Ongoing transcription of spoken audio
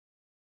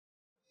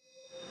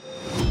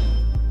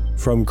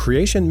From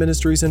Creation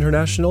Ministries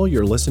International,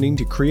 you're listening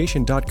to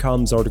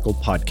Creation.com's article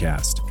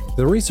podcast.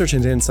 The research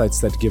and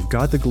insights that give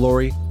God the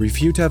glory,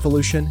 refute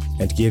evolution,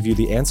 and give you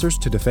the answers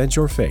to defend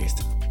your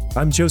faith.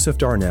 I'm Joseph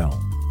Darnell.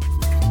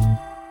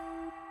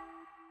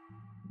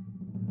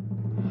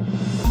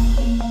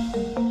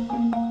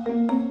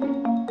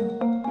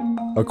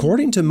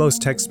 According to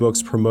most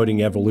textbooks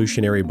promoting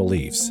evolutionary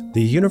beliefs,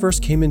 the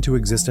universe came into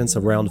existence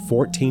around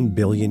 14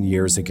 billion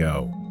years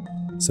ago.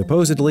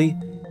 Supposedly,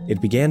 it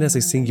began as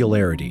a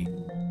singularity,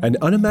 an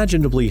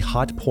unimaginably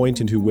hot point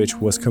into which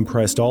was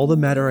compressed all the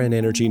matter and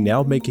energy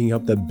now making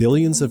up the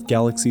billions of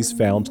galaxies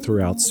found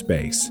throughout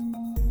space.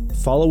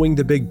 Following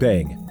the Big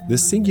Bang,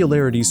 this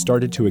singularity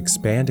started to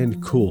expand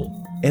and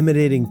cool,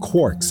 emanating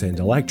quarks and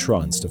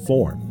electrons to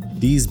form,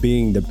 these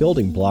being the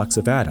building blocks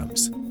of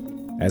atoms.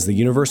 As the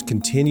universe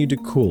continued to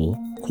cool,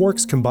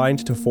 quarks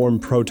combined to form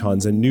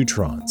protons and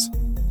neutrons.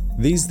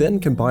 These then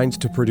combined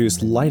to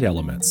produce light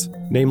elements,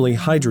 namely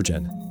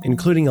hydrogen,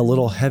 including a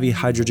little heavy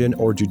hydrogen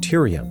or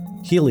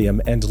deuterium,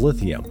 helium, and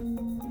lithium.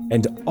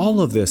 And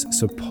all of this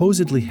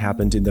supposedly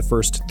happened in the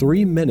first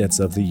 3 minutes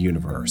of the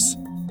universe.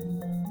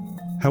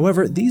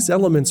 However, these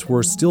elements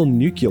were still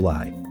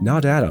nuclei,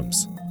 not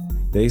atoms.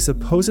 They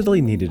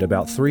supposedly needed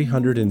about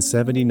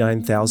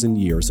 379,000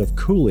 years of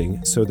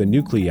cooling so the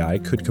nuclei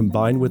could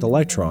combine with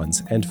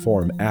electrons and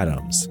form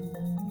atoms.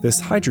 This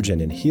hydrogen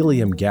and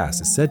helium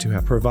gas is said to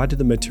have provided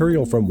the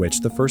material from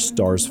which the first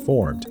stars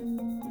formed.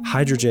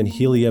 Hydrogen,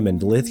 helium,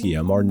 and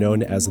lithium are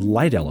known as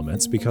light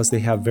elements because they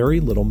have very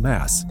little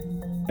mass.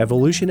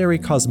 Evolutionary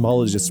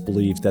cosmologists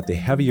believe that the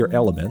heavier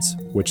elements,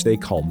 which they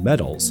call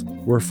metals,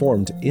 were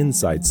formed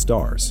inside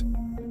stars.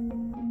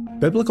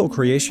 Biblical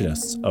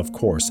creationists, of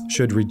course,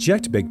 should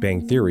reject Big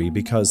Bang Theory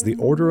because the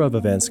order of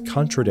events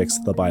contradicts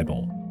the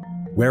Bible.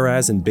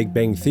 Whereas in Big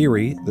Bang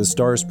Theory, the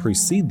stars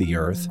precede the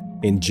Earth,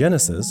 in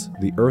Genesis,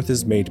 the Earth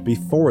is made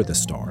before the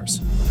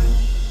stars.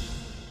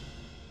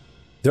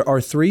 There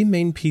are 3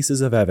 main pieces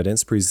of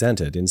evidence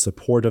presented in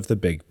support of the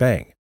Big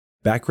Bang: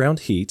 background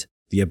heat,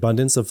 the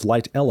abundance of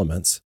light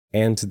elements,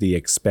 and the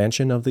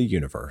expansion of the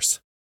universe.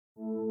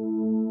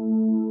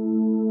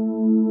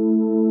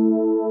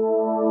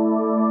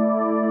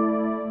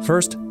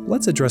 First,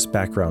 let's address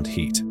background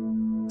heat.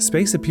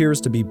 Space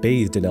appears to be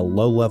bathed in a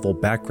low-level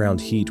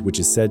background heat which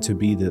is said to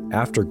be the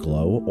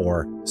afterglow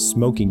or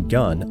smoking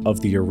gun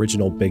of the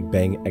original Big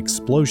Bang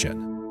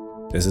explosion.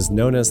 This is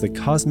known as the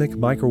cosmic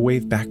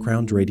microwave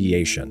background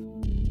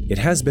radiation. It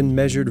has been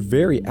measured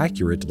very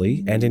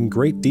accurately and in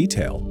great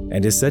detail,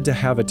 and is said to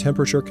have a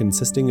temperature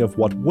consisting of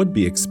what would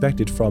be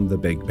expected from the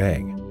Big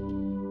Bang.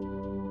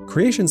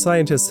 Creation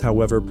scientists,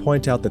 however,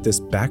 point out that this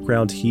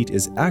background heat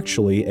is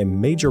actually a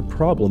major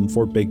problem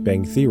for Big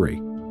Bang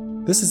Theory.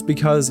 This is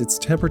because its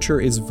temperature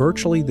is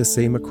virtually the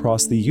same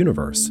across the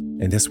universe,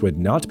 and this would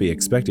not be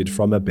expected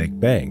from a Big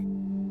Bang.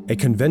 A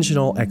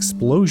conventional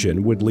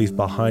explosion would leave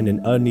behind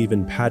an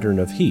uneven pattern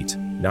of heat,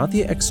 not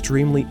the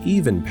extremely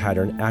even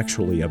pattern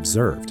actually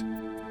observed.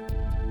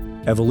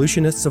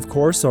 Evolutionists, of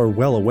course, are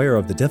well aware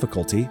of the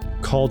difficulty,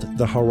 called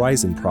the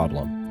horizon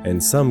problem,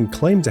 and some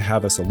claim to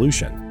have a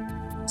solution.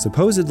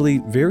 Supposedly,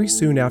 very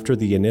soon after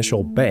the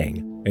initial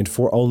bang, and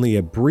for only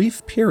a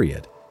brief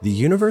period, the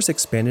universe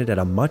expanded at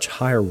a much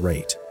higher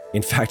rate,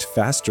 in fact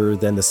faster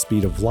than the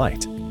speed of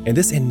light, and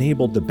this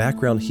enabled the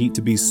background heat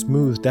to be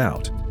smoothed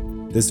out.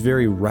 This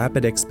very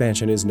rapid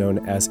expansion is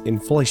known as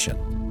inflation.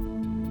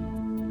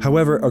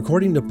 However,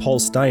 according to Paul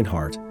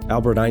Steinhardt,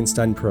 Albert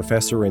Einstein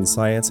professor in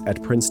science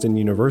at Princeton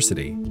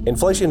University,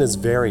 inflation is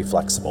very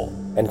flexible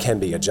and can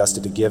be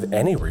adjusted to give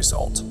any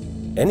result.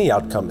 Any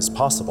outcome is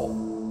possible.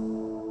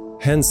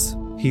 Hence,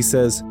 he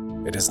says,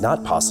 it is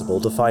not possible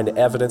to find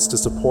evidence to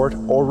support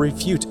or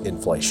refute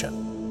inflation.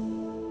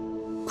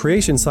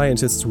 Creation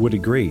scientists would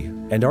agree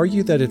and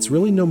argue that it's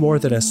really no more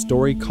than a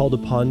story called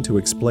upon to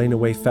explain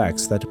away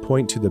facts that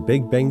point to the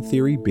Big Bang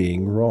Theory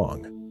being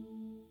wrong.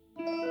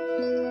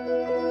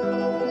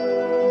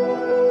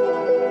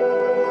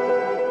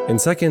 And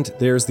second,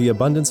 there's the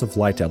abundance of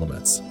light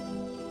elements.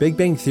 Big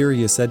Bang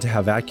Theory is said to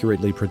have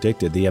accurately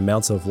predicted the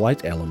amounts of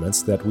light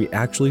elements that we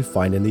actually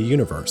find in the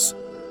universe.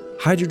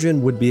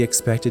 Hydrogen would be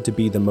expected to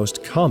be the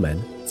most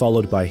common,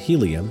 followed by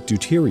helium,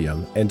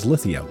 deuterium, and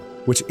lithium,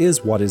 which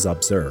is what is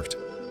observed.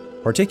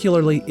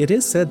 Particularly, it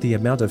is said the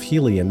amount of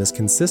helium is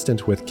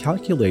consistent with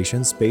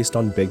calculations based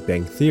on Big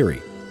Bang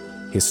Theory.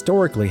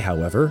 Historically,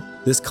 however,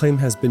 this claim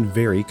has been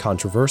very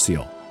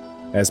controversial.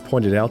 As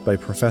pointed out by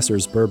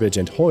Professors Burbidge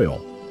and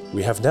Hoyle,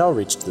 we have now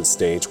reached the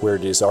stage where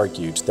it is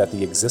argued that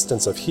the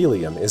existence of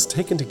helium is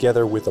taken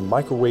together with the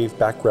microwave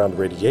background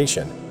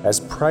radiation as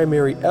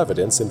primary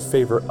evidence in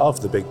favor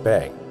of the Big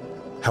Bang.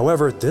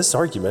 However, this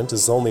argument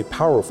is only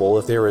powerful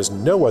if there is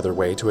no other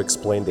way to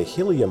explain the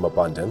helium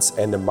abundance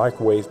and the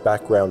microwave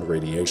background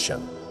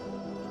radiation.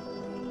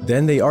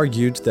 Then they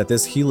argued that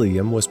this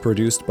helium was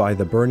produced by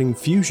the burning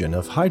fusion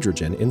of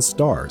hydrogen in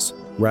stars,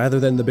 rather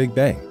than the Big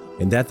Bang,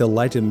 and that the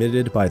light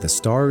emitted by the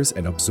stars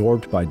and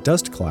absorbed by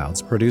dust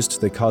clouds produced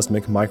the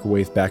cosmic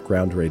microwave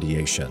background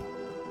radiation.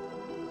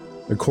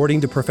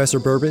 According to Professor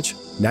Burbidge,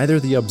 neither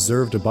the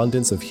observed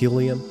abundance of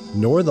helium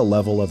nor the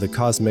level of the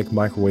cosmic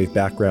microwave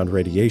background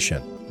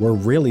radiation were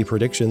really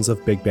predictions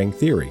of Big Bang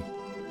theory.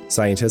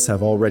 Scientists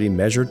have already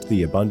measured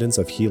the abundance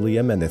of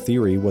helium and the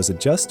theory was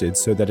adjusted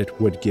so that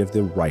it would give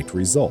the right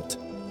result.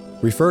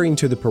 Referring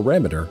to the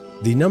parameter,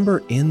 the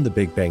number in the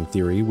Big Bang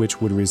theory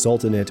which would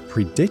result in it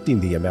predicting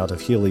the amount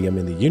of helium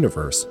in the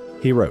universe,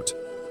 he wrote,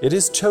 "It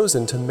is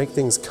chosen to make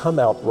things come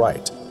out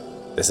right.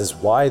 This is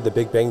why the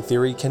Big Bang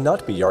theory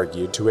cannot be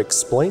argued to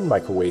explain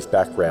microwave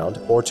background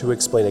or to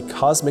explain a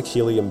cosmic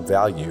helium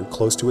value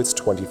close to its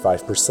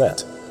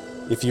 25%.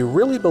 If you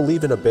really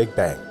believe in a Big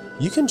Bang,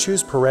 you can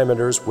choose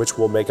parameters which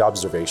will make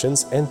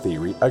observations and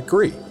theory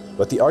agree,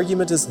 but the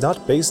argument is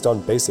not based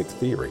on basic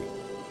theory."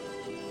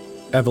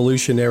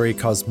 Evolutionary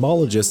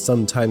cosmologists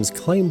sometimes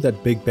claim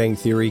that Big Bang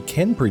theory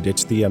can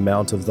predict the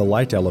amount of the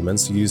light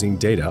elements using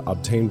data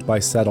obtained by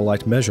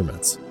satellite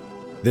measurements.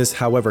 This,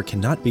 however,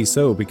 cannot be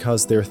so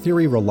because their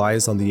theory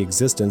relies on the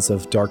existence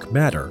of dark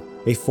matter,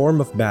 a form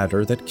of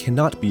matter that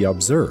cannot be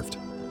observed.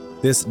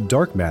 This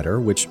dark matter,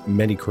 which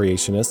many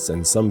creationists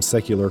and some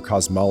secular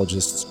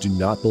cosmologists do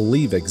not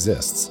believe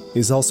exists,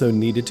 is also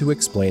needed to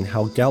explain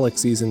how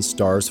galaxies and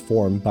stars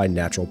form by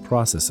natural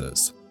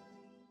processes.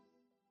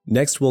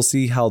 Next, we'll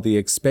see how the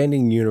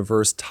expanding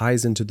universe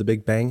ties into the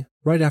Big Bang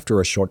right after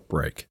a short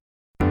break.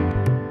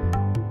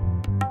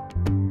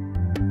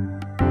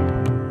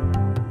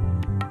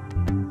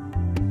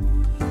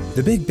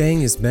 The Big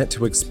Bang is meant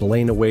to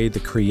explain away the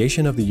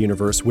creation of the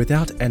universe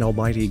without an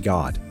almighty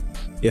God.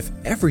 If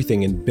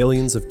everything in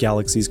billions of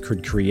galaxies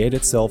could create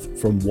itself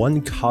from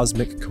one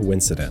cosmic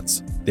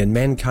coincidence, then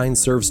mankind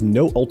serves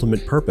no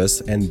ultimate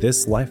purpose and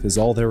this life is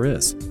all there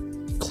is.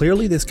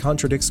 Clearly, this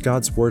contradicts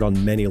God's word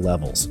on many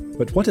levels,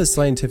 but what does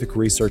scientific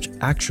research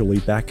actually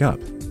back up?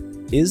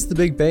 Is the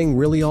Big Bang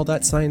really all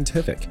that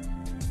scientific?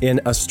 In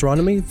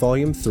Astronomy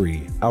Volume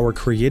 3, Our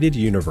Created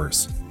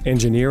Universe,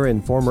 engineer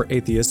and former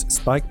atheist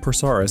Spike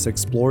Pursaris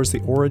explores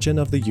the origin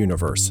of the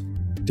universe.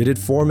 Did it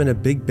form in a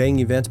Big Bang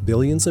event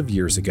billions of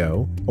years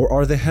ago, or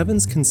are the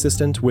heavens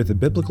consistent with the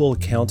biblical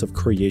account of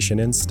creation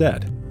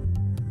instead?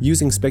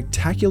 Using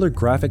spectacular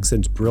graphics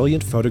and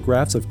brilliant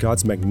photographs of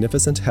God's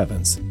magnificent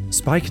heavens,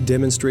 Spike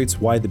demonstrates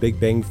why the Big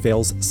Bang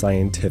fails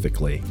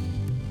scientifically.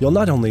 You'll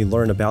not only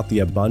learn about the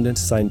abundant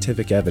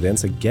scientific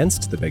evidence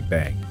against the Big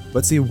Bang,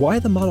 but see why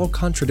the model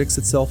contradicts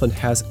itself and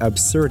has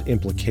absurd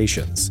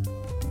implications.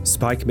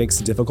 Spike makes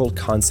difficult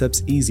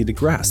concepts easy to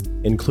grasp,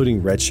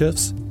 including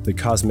redshifts, the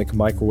cosmic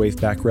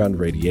microwave background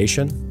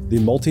radiation, the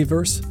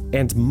multiverse,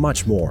 and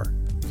much more.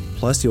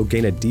 Plus, you'll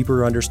gain a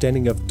deeper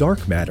understanding of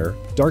dark matter,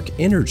 dark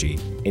energy,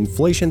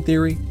 inflation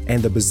theory,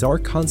 and the bizarre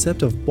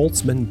concept of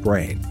Boltzmann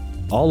brain,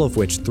 all of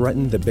which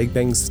threaten the Big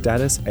Bang's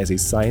status as a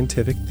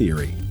scientific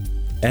theory.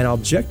 An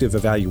objective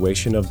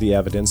evaluation of the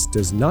evidence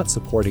does not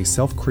support a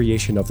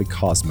self-creation of the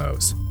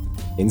cosmos.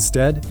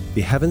 Instead,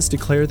 the heavens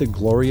declare the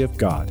glory of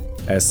God,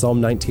 as Psalm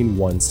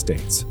 19:1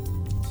 states.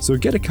 So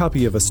get a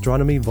copy of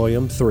Astronomy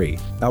Volume 3,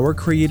 Our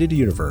Created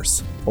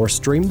Universe, or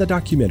stream the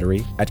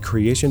documentary at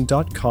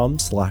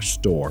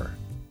creation.com/store.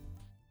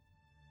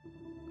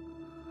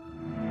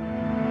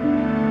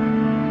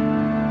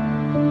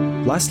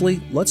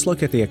 Lastly, let's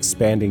look at the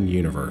expanding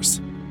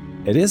universe.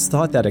 It is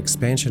thought that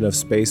expansion of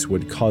space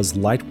would cause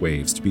light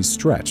waves to be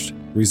stretched,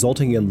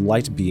 resulting in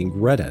light being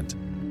reddened.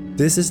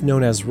 This is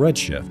known as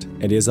redshift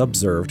and is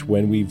observed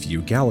when we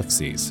view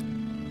galaxies.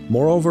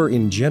 Moreover,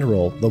 in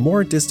general, the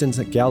more distant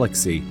a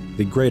galaxy,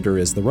 the greater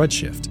is the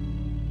redshift.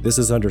 This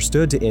is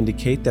understood to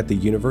indicate that the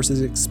universe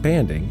is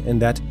expanding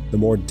and that the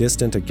more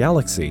distant a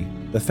galaxy,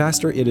 the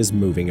faster it is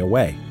moving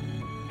away.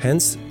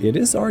 Hence, it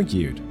is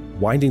argued,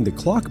 winding the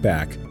clock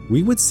back,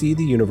 we would see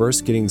the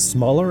universe getting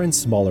smaller and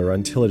smaller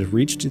until it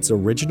reached its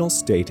original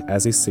state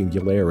as a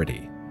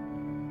singularity.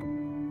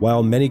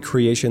 While many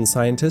creation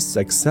scientists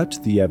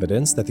accept the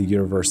evidence that the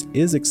universe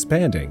is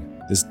expanding,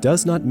 this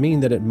does not mean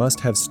that it must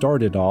have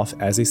started off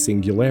as a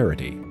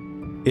singularity.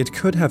 It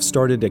could have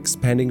started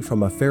expanding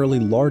from a fairly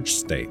large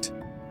state.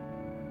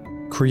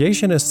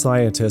 Creationist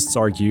scientists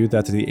argue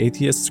that the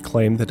atheists'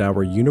 claim that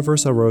our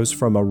universe arose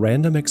from a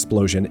random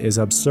explosion is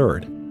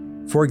absurd.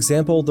 For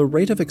example, the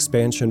rate of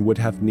expansion would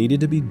have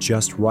needed to be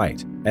just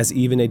right, as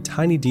even a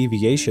tiny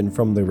deviation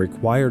from the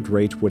required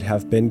rate would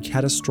have been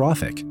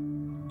catastrophic.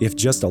 If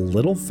just a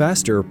little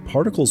faster,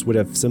 particles would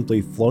have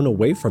simply flown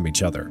away from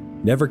each other,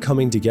 never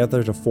coming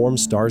together to form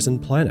stars and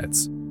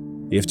planets.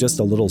 If just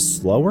a little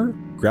slower,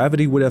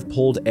 gravity would have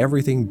pulled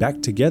everything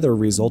back together,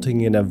 resulting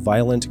in a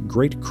violent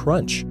Great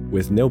Crunch,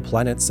 with no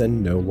planets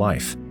and no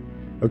life.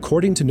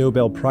 According to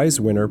Nobel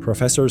Prize winner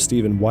Professor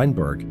Steven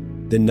Weinberg,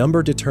 the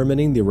number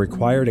determining the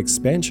required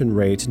expansion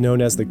rate,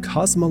 known as the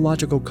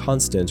cosmological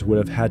constant, would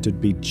have had to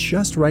be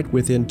just right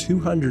within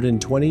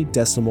 220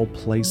 decimal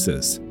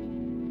places.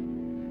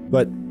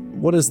 But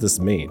what does this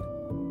mean?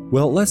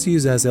 Well, let's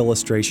use as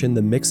illustration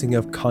the mixing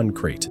of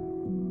concrete.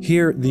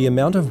 Here, the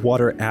amount of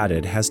water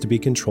added has to be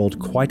controlled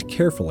quite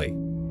carefully.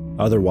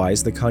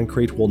 Otherwise, the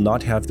concrete will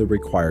not have the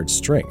required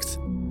strength.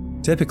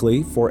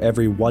 Typically, for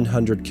every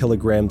 100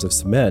 kilograms of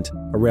cement,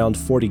 around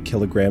 40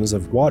 kilograms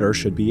of water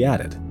should be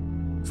added.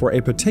 For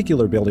a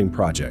particular building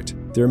project,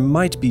 there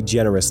might be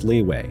generous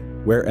leeway,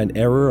 where an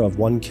error of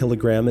 1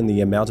 kilogram in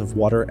the amount of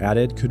water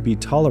added could be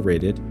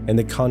tolerated and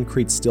the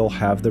concrete still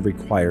have the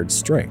required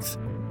strength.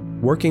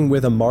 Working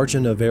with a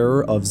margin of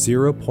error of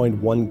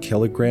 0.1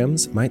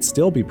 kilograms might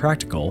still be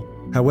practical.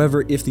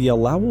 However, if the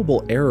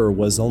allowable error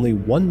was only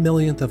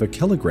 1/millionth of a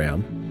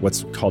kilogram,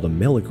 what's called a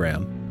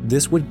milligram,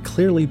 this would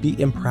clearly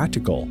be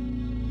impractical.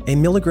 A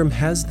milligram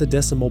has the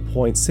decimal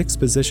point 6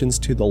 positions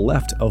to the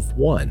left of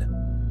 1.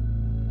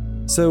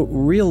 So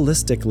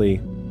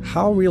realistically,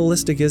 how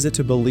realistic is it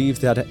to believe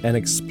that an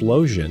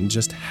explosion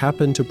just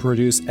happened to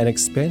produce an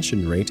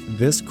expansion rate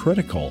this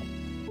critical?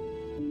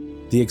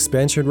 The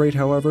expansion rate,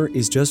 however,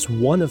 is just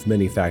one of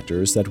many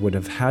factors that would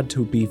have had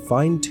to be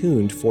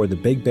fine-tuned for the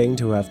Big Bang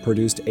to have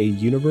produced a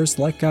universe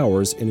like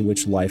ours in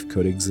which life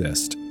could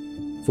exist.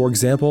 For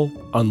example,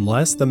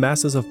 unless the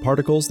masses of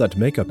particles that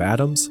make up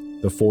atoms,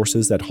 the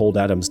forces that hold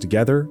atoms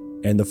together,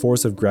 and the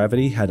force of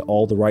gravity had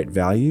all the right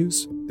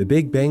values, the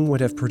Big Bang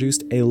would have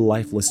produced a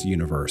lifeless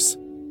universe.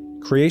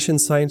 Creation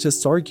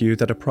scientists argue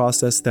that a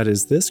process that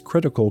is this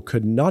critical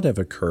could not have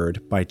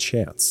occurred by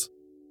chance.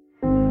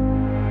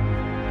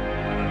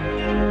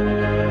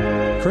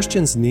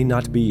 Christians need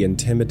not be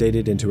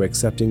intimidated into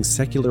accepting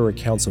secular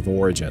accounts of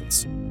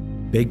origins.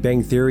 Big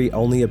Bang Theory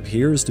only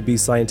appears to be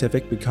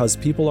scientific because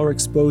people are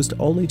exposed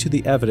only to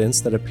the evidence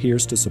that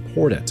appears to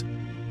support it.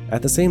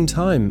 At the same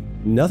time,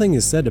 nothing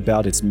is said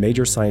about its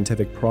major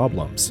scientific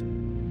problems.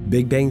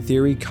 Big Bang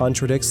Theory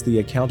contradicts the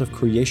account of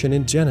creation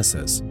in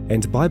Genesis,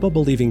 and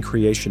Bible-believing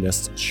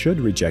creationists should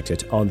reject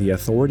it on the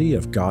authority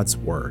of God's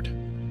Word.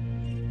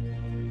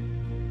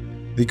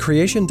 The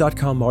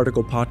Creation.com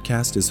article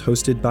podcast is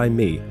hosted by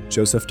me,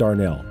 Joseph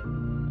Darnell.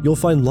 You'll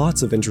find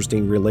lots of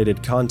interesting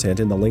related content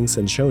in the links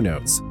and show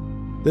notes.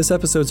 This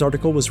episode's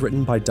article was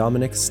written by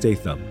Dominic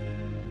Statham.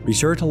 Be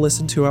sure to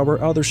listen to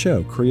our other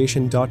show,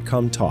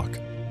 Creation.com Talk.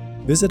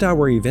 Visit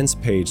our events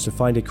page to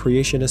find a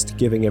creationist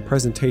giving a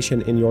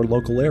presentation in your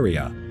local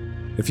area.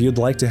 If you'd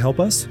like to help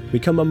us,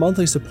 become a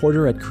monthly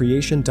supporter at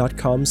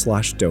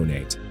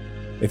creation.com/donate.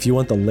 If you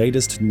want the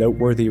latest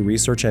noteworthy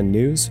research and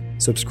news,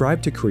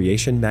 subscribe to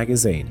Creation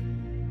Magazine.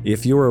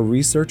 If you're a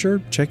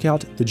researcher, check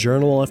out the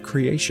Journal of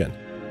Creation.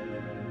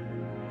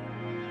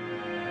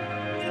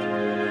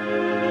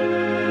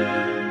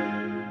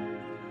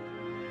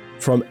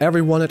 From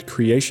everyone at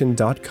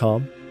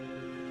Creation.com,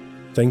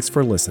 thanks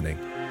for listening.